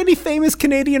 are there any famous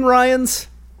Canadian Ryans?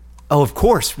 Oh, of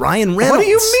course, Ryan Reynolds. What do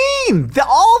you mean?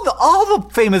 All the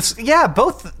famous, yeah,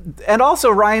 both, and also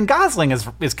Ryan Gosling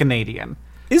is Canadian.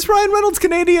 Is Ryan Reynolds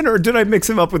Canadian, or did I mix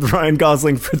him up with Ryan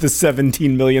Gosling for the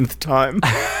 17 millionth time?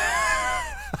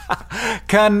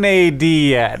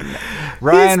 Canadian.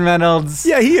 Ryan Reynolds.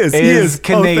 Yeah, he is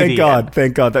Canadian. Oh,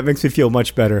 thank God. That makes me feel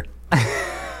much better.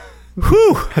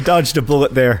 Whew, I dodged a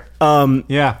bullet there.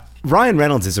 Yeah. Ryan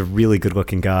Reynolds is a really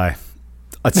good-looking guy.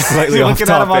 It's slightly You're off looking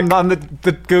topic. at him on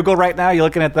the Google right now. You're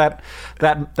looking at that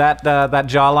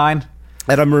jawline.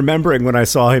 And I'm remembering when I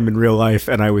saw him in real life,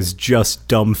 and I was just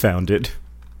dumbfounded.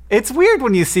 It's weird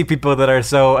when you see people that are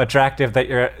so attractive that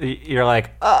you're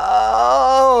like,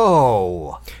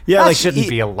 oh, yeah, that shouldn't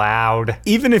be allowed.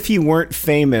 Even if he weren't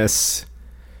famous.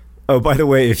 Oh, by the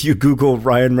way, if you Google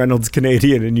Ryan Reynolds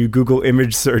Canadian and you Google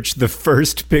image search, the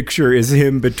first picture is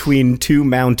him between 2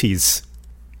 Mounties.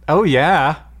 Oh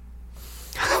yeah.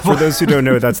 For those who don't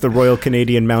know, that's the Royal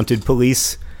Canadian Mounted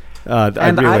Police. I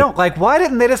don't like. Why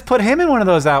didn't they just put him in one of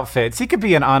those outfits? He could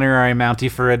be an honorary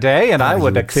Mountie for a day, and I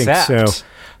would accept. Think so.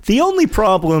 The only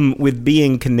problem with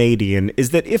being Canadian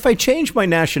is that if I change my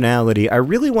nationality, I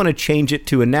really want to change it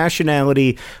to a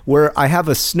nationality where I have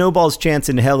a snowball's chance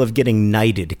in hell of getting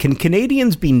knighted. Can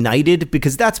Canadians be knighted?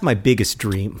 Because that's my biggest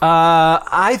dream.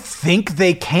 I think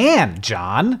they can,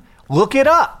 John. Look it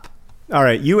up. All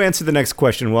right, you answer the next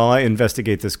question while I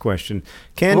investigate this question.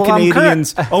 Can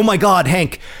Canadians... Oh my God,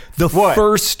 Hank.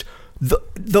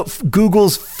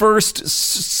 Google's first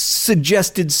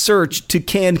suggested search to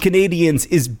can Canadians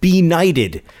is be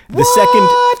knighted.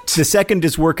 The second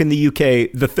is work in the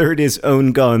UK. The third is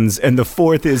own guns, and the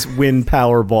fourth is win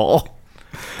Powerball.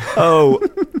 Oh.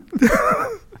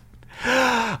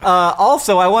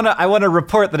 Also, I want to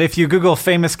report that if you Google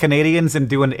famous Canadians and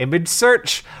do an image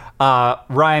search,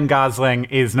 Ryan Gosling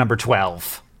is number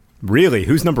 12. Really?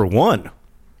 Who's number 1?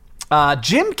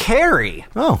 Jim Carrey.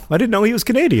 Oh, I didn't know he was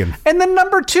Canadian. And then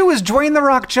number 2 is Dwayne The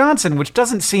Rock Johnson, which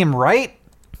doesn't seem right.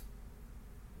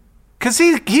 Because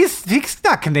he's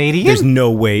not Canadian. There's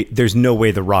no way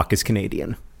The Rock is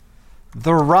Canadian.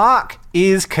 The Rock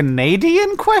is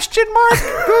Canadian? ?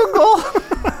 Google.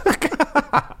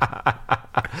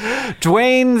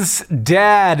 Dwayne's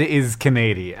dad is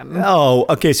Canadian. Oh,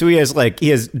 okay. So he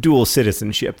has dual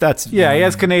citizenship. He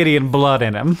has Canadian blood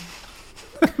in him.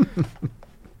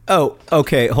 Oh,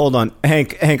 okay. Hold on,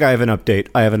 Hank. I have an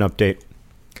update.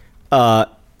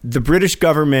 The British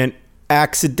government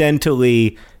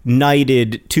accidentally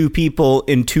knighted 2 people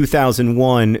in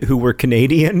 2001 who were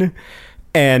Canadian,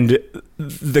 and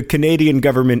the Canadian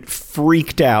government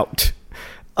freaked out.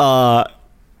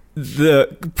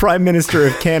 The Prime Minister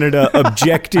of Canada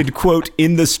objected, quote,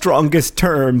 in the strongest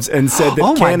terms, and said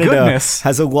that Canada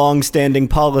has a long-standing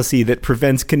policy that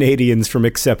prevents Canadians from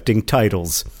accepting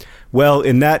titles. Well,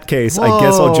 in that case, I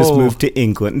guess I'll just move to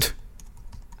England.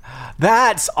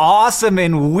 That's awesome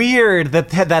and weird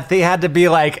that they had to be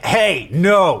like, hey,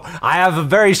 no, I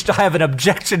have an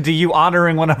objection to you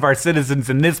honoring one of our citizens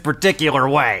in this particular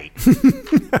way.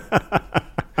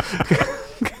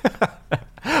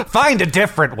 Find a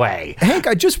different way. Hank,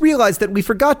 I just realized that we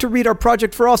forgot to read our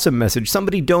Project for Awesome message.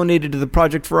 Somebody donated to the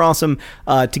Project for Awesome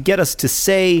to get us to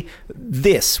say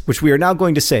this, which we are now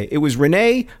going to say. It was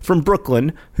Renee from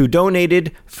Brooklyn who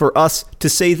donated for us to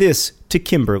say this to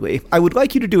Kimberly. I would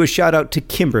like you to do a shout out to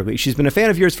Kimberly. She's been a fan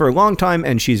of yours for a long time,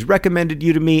 and she's recommended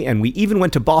you to me, and we even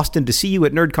went to Boston to see you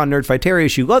at NerdCon Nerdfighteria.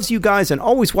 She loves you guys and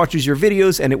always watches your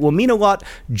videos, and it will mean a lot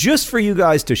just for you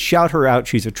guys to shout her out.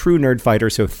 She's a true nerd fighter,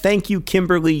 so thank you,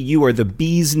 Kimberly. You are the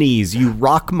bee's knees. You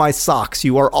rock my socks.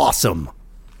 You are awesome.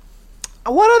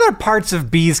 What other parts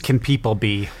of bees can people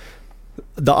be?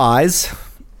 The eyes.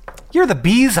 You're the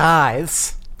bee's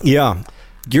eyes. Yeah.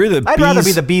 I'd rather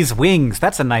be the bee's wings.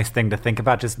 That's a nice thing to think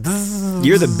about. Just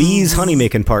you're the bee's honey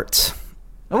making parts.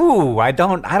 Ooh, I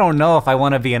don't know if I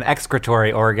want to be an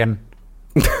excretory organ.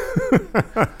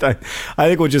 I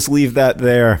think we'll just leave that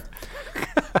there.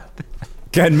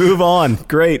 Can move on.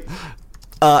 Great.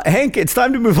 Hank, it's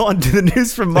time to move on to the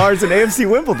news from Mars and AFC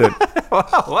Wimbledon.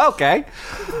 Well, okay.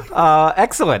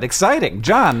 Excellent. Exciting.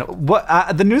 John,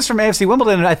 what the news from AFC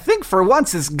Wimbledon, I think for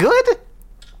once, is good?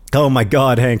 Oh, my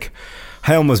God, Hank.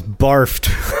 I almost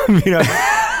barfed.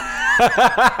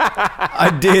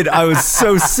 I did. I was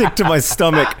so sick to my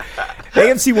stomach.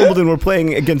 AFC Wimbledon were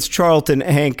playing against Charlton,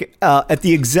 Hank, at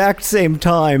the exact same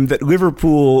time that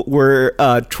Liverpool were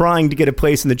trying to get a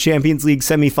place in the Champions League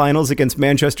semifinals against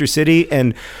Manchester City,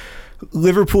 and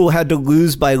Liverpool had to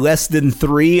lose by less than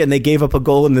 3, and they gave up a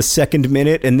goal in the second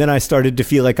minute, and then I started to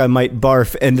feel like I might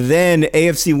barf. And then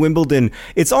AFC Wimbledon,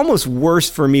 it's almost worse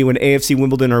for me when AFC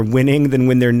Wimbledon are winning than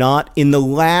when they're not. In the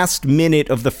last minute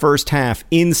of the first half,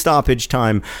 in stoppage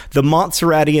time, the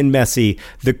Montserrati and Messi,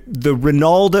 the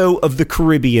Ronaldo of the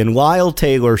Caribbean, Lyle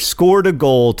Taylor, scored a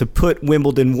goal to put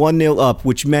Wimbledon 1-0 up,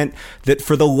 which meant that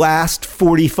for the last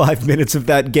 45 minutes of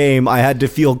that game, I had to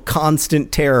feel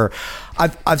constant terror.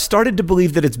 I've started to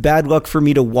believe that it's bad luck for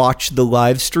me to watch the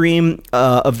live stream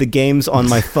of the games on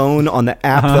my phone on the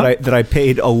app that I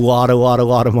paid a lot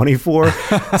of money for.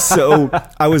 So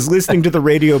I was listening to the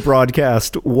radio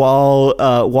broadcast while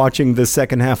watching the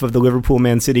second half of the Liverpool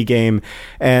Man City game,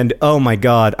 and oh my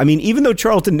God! I mean, even though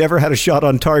Charlton never had a shot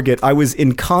on target, I was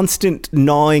in constant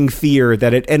gnawing fear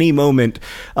that at any moment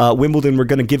Wimbledon were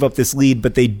going to give up this lead,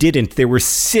 but they didn't. There were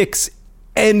 6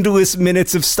 endless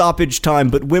minutes of stoppage time,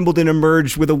 but Wimbledon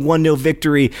emerged with a 1-0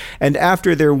 victory, and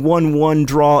after their 1-1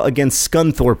 draw against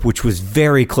Scunthorpe, which was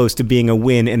very close to being a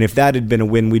win, and if that had been a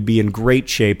win, we'd be in great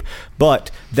shape.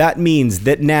 But that means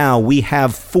that now we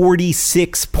have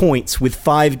 46 points with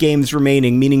 5 games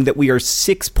remaining, meaning that we are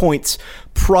 6 points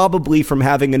probably from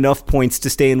having enough points to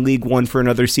stay in League One for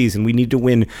another season. We need to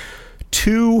win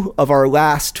 2 of our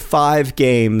last 5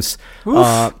 games.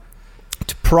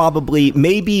 Probably,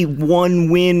 maybe 1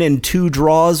 win and 2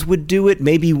 draws would do it.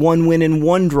 Maybe 1 win and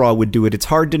 1 draw would do it. It's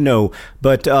hard to know.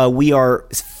 But we are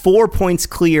 4 points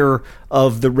clear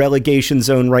of the relegation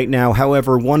zone right now.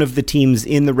 However, one of the teams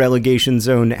in the relegation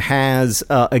zone has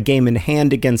a game in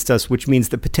hand against us, which means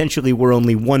that potentially we're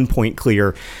only 1 point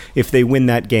clear if they win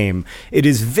that game. It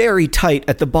is very tight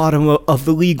at the bottom of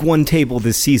the League One table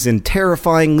this season.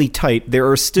 Terrifyingly tight. There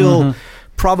are still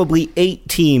probably 8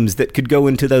 teams that could go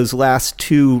into those last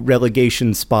 2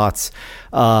 relegation spots.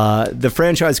 The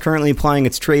franchise currently applying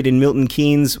its trade in Milton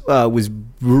Keynes was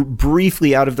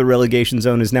briefly out of the relegation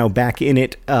zone, is now back in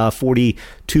it,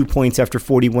 42 points after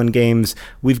 41 games.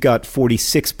 We've got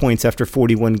 46 points after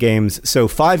 41 games. So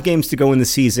 5 games to go in the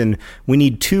season. We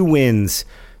need 2 wins.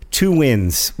 2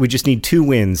 wins. We just need 2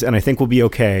 wins, and I think we'll be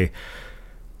okay.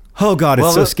 Oh, God,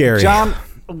 it's so scary. John,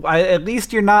 at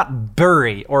least you're not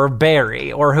Barry or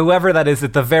whoever that is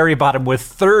at the very bottom with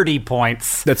 30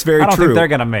 points. That's very true. I don't think they're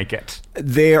going to make it.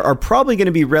 They are probably going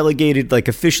to be relegated, like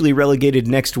officially relegated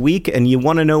next week. And you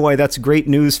want to know why that's great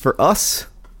news for us?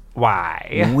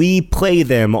 Why? We play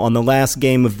them on the last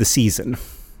game of the season.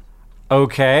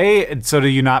 Okay, so do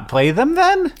you not play them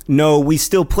then? No, we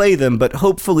still play them, but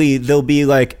hopefully they'll be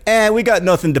like, we got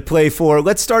nothing to play for.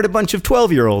 Let's start a bunch of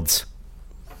 12-year-olds.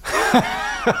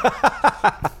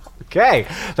 Okay,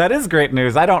 that is great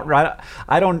news. I don't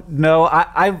know.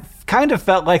 I kind of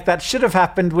felt like that should have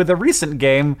happened with a recent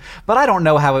game, but I don't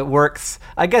know how it works.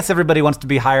 I guess everybody wants to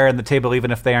be higher in the table,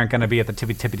 even if they aren't going to be at the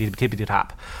tippity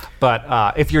top.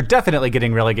 But if you're definitely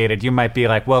getting relegated, you might be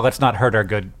like, well, let's not hurt our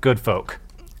good folk,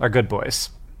 our good boys.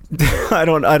 I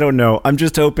don't know. I'm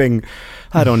just hoping.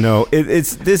 I don't know.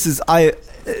 This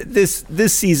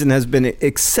season has been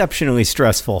exceptionally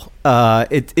stressful.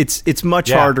 It's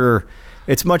much harder.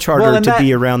 It's much harder to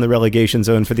be around the relegation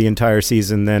zone for the entire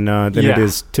season than it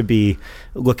is to be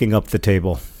looking up the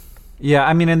table. Yeah,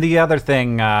 I mean, and the other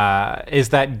thing is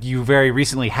that you very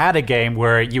recently had a game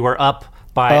where you were up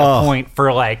by a point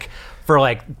for like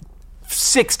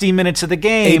 60 minutes of the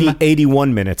game.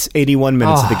 81 minutes of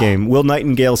the game. Will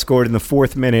Nightingale scored in the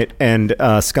 4th minute, and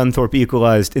Scunthorpe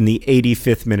equalized in the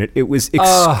 85th minute. It was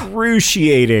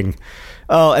excruciating.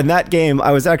 Oh, and that game,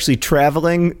 I was actually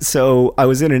traveling, so I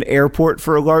was in an airport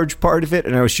for a large part of it,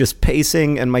 and I was just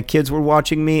pacing, and my kids were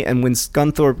watching me, and when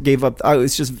Scunthorpe gave up, it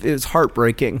was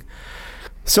heartbreaking.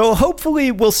 So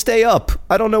hopefully we'll stay up.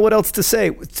 I don't know what else to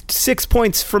say. 6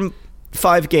 points from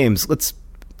 5 games. Let's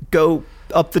go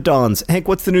up the Dons. Hank,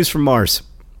 what's the news from Mars?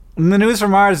 The news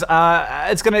from Mars,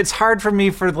 it's hard for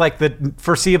me for like the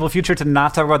foreseeable future to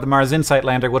not talk about the Mars Insight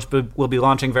Lander, which will be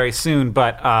launching very soon,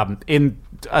 but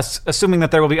assuming that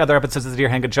there will be other episodes of the Dear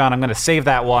Hank and John, I'm going to save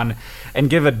that one and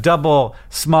give a double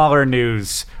smaller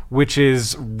news, which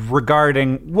is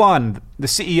regarding, one, the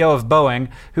CEO of Boeing,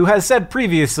 who has said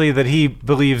previously that he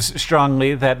believes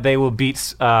strongly that they will beat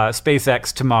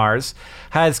SpaceX to Mars,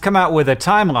 has come out with a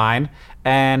timeline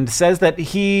and says that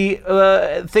he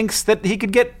thinks that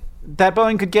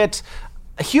Boeing could get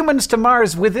humans to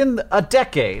Mars within a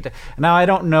decade. Now, I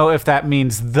don't know if that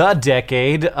means the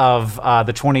decade of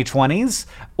the 2020s,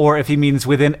 or if he means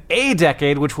within a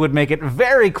decade, which would make it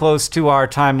very close to our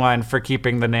timeline for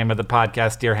keeping the name of the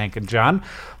podcast, Dear Hank and John.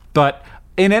 But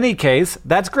in any case,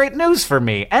 that's great news for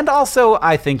me, and also,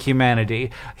 I think,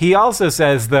 humanity. He also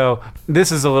says, though,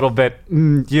 this is a little bit,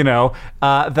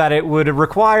 that it would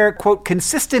require, quote,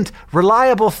 consistent,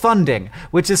 reliable funding,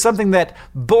 which is something that,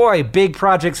 boy, big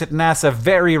projects at NASA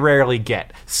very rarely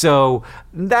get. So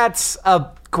that's a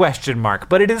question mark.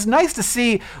 But it is nice to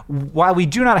see, while we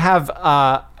do not have,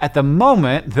 at the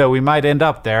moment, though we might end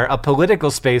up there, a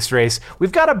political space race,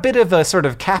 we've got a bit of a sort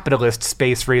of capitalist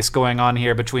space race going on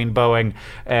here between Boeing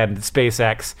and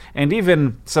SpaceX, and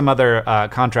even some other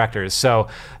contractors. So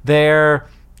they're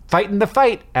fighting the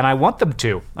fight, and I want them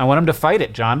to. I want them to fight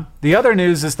it, John. The other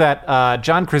news is that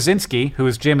John Krasinski, who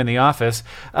is Jim in The Office,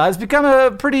 has become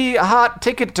a pretty hot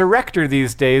ticket director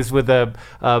these days with a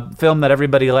film that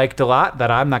everybody liked a lot that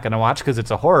I'm not going to watch because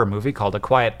it's a horror movie called A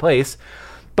Quiet Place.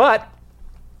 But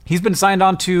he's been signed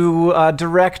on to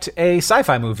direct a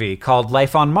sci-fi movie called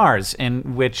Life on Mars,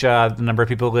 in which a number of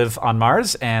people live on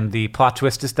Mars, and the plot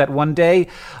twist is that one day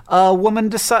a woman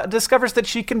discovers that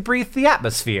she can breathe the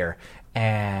atmosphere.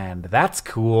 And that's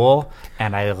cool.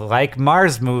 And I like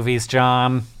Mars movies,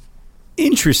 John.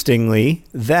 Interestingly,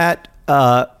 that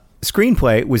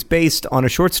screenplay was based on a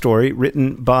short story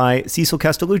written by Cecil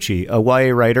Castellucci, a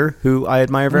YA writer who I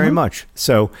admire very much.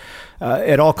 So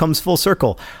it all comes full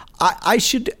circle. I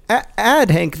should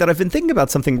add, Hank, that I've been thinking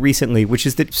about something recently, which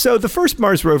is that, so the first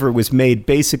Mars rover was made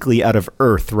basically out of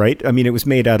Earth, right? I mean, it was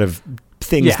made out of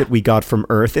things that we got from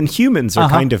Earth, and humans are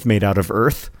kind of made out of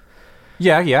Earth.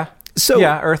 Yeah. So,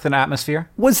 Earth and atmosphere.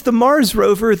 Was the Mars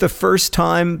rover the first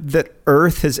time that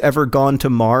Earth has ever gone to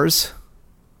Mars?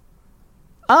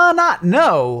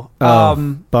 No.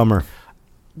 Bummer.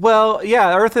 Well,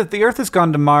 yeah, the Earth has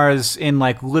gone to Mars in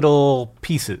like little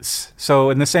pieces. So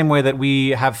in the same way that we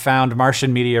have found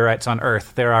Martian meteorites on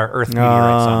Earth, there are Earth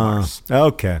meteorites on Mars.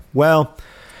 Okay. Well,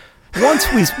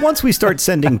 once we start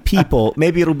sending people,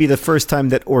 maybe it'll be the first time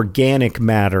that organic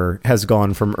matter has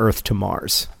gone from Earth to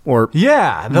Mars. Or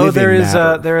though there is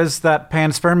that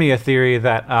panspermia theory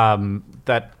that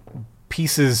that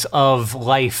pieces of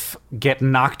life get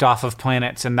knocked off of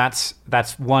planets, and that's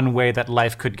one way that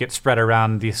life could get spread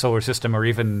around the solar system or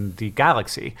even the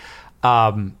galaxy.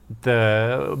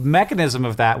 The mechanism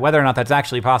of that, whether or not that's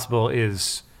actually possible,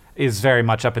 is very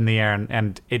much up in the air,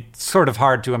 and it's sort of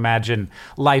hard to imagine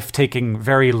life taking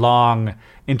very long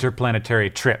interplanetary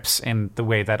trips in the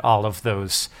way that all of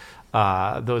those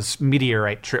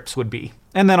meteorite trips would be.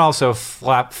 And then also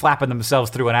flapping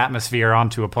themselves through an atmosphere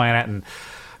onto a planet and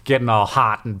getting all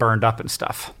hot and burned up and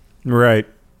stuff. Right.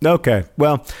 Okay.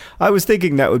 Well, I was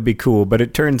thinking that would be cool, but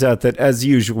it turns out that, as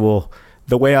usual,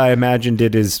 the way I imagined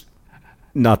it is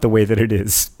not the way that it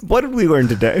is. What did we learn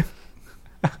today?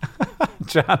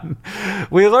 John,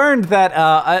 we learned that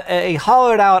a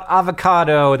hollowed-out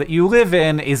avocado that you live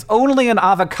in is only an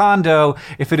avocado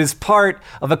if it is part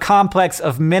of a complex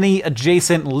of many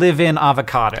adjacent live-in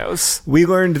avocados. We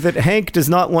learned that Hank does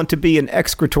not want to be an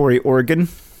excretory organ.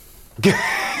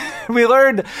 We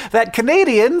learned that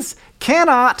Canadians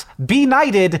cannot be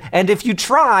knighted, and if you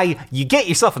try, you get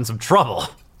yourself in some trouble.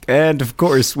 And, of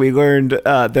course, we learned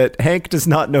that Hank does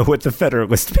not know what the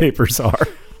Federalist Papers are.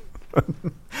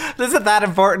 Is it that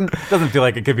important? Doesn't feel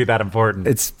like it could be that important.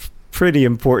 It's pretty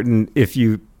important if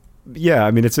you... Yeah,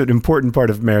 I mean, it's an important part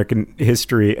of American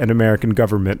history and American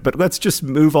government. But let's just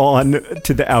move on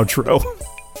to the outro.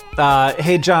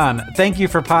 Hey, John, thank you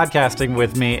for podcasting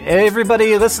with me.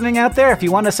 Everybody listening out there, if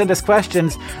you want to send us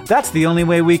questions, that's the only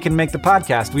way we can make the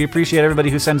podcast. We appreciate everybody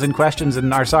who sends in questions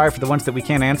and are sorry for the ones that we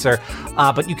can't answer.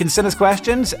 But you can send us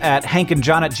questions at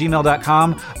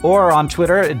hankandjohn@gmail.com or on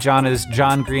Twitter. John is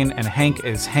John Green and Hank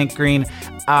is Hank Green.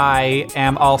 I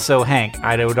am also Hank.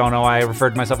 I don't know why I referred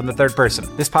to myself in the third person.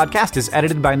 This podcast is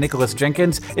edited by Nicholas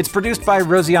Jenkins. It's produced by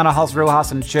Rosianna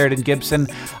Halls-Rojas and Sheridan Gibson.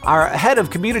 Our head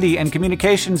of community and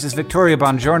communications is Victoria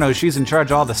Bongiorno. She's in charge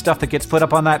of all the stuff that gets put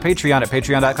up on that Patreon at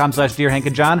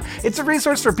patreon.com/DearHankandJohn. It's a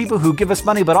resource for people who give us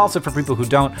money, but also for people who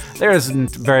don't. There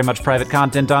isn't very much private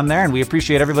content on there, and we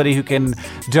appreciate everybody who can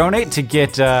donate to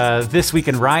get This Week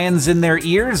in Ryan's in their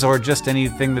ears, or just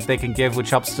anything that they can give,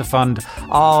 which helps to fund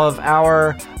all of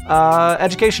our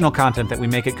educational content that we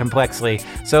make it complexly.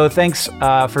 So thanks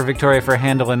for Victoria for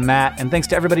handling that, and thanks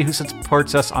to everybody who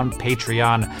supports us on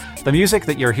Patreon. The music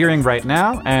that you're hearing right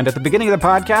now and at the beginning of the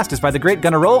podcast is by the great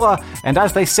Gunnarolla, and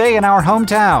as they say in our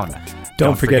hometown,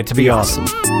 don't forget to be awesome.